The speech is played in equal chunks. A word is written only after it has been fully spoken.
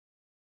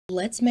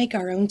Let's make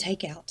our own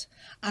takeout.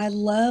 I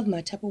love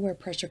my Tupperware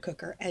pressure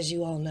cooker, as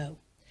you all know.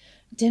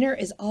 Dinner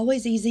is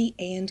always easy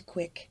and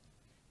quick.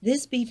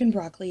 This beef and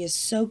broccoli is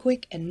so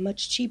quick and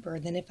much cheaper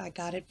than if I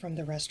got it from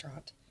the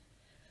restaurant.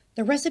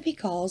 The recipe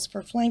calls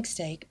for flank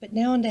steak, but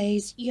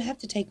nowadays you have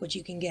to take what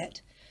you can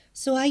get.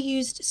 So I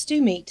used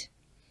stew meat.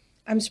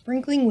 I'm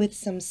sprinkling with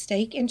some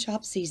steak and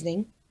chop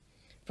seasoning.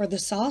 For the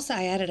sauce,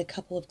 I added a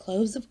couple of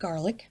cloves of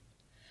garlic.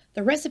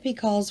 The recipe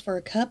calls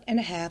for 1.5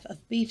 cups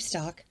of beef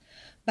stock,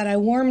 but I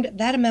warmed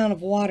that amount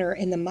of water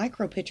in the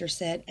micro pitcher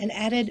set and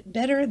added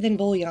better than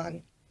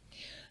bouillon.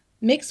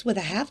 Mix with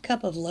 1/2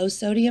 cup of low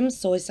sodium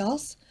soy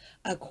sauce,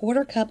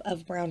 1/4 cup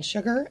of brown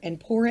sugar, and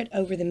pour it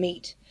over the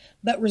meat,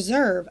 but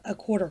reserve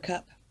 1/4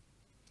 cup.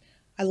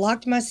 I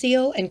locked my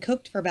seal and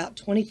cooked for about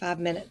 25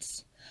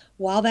 minutes.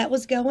 While that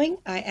was going,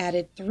 I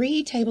added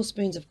 3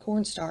 tablespoons of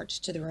cornstarch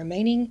to the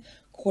remaining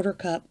 1/4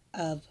 cup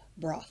of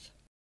broth.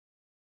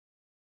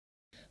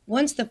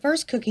 Once the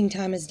first cooking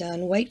time is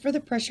done, wait for the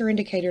pressure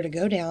indicator to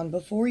go down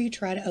before you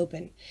try to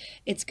open.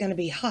 It's going to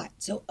be hot,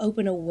 so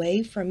open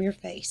away from your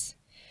face.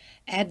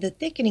 Add the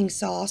thickening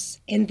sauce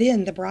and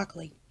then the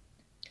broccoli.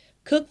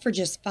 Cook for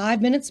just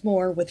 5 minutes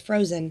more with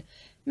frozen,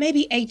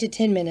 maybe 8 to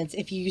 10 minutes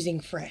if you're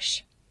using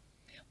fresh.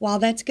 While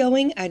that's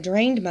going, I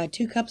drained my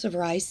 2 cups of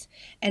rice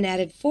and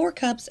added 4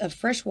 cups of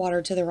fresh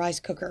water to the rice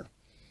cooker.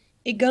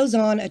 It goes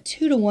on a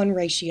 2-to-1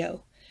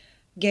 ratio.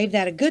 Gave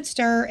that a good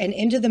stir and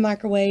into the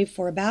microwave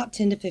for about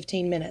 10 to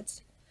 15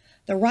 minutes.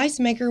 The rice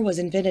maker was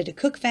invented to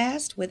cook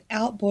fast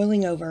without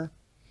boiling over.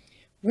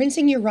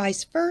 Rinsing your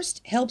rice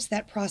first helps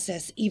that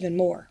process even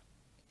more.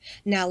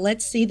 Now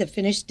let's see the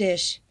finished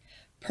dish.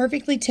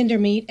 Perfectly tender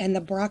meat and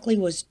the broccoli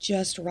was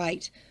just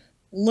right.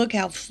 Look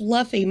how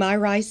fluffy my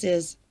rice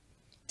is.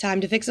 Time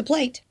to fix a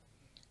plate.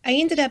 I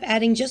ended up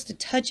adding just a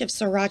touch of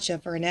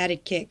sriracha for an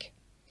added kick.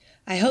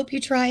 I hope you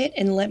try it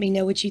and let me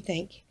know what you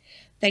think.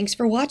 Thanks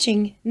for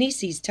watching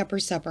Niecy's Tupper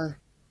Supper.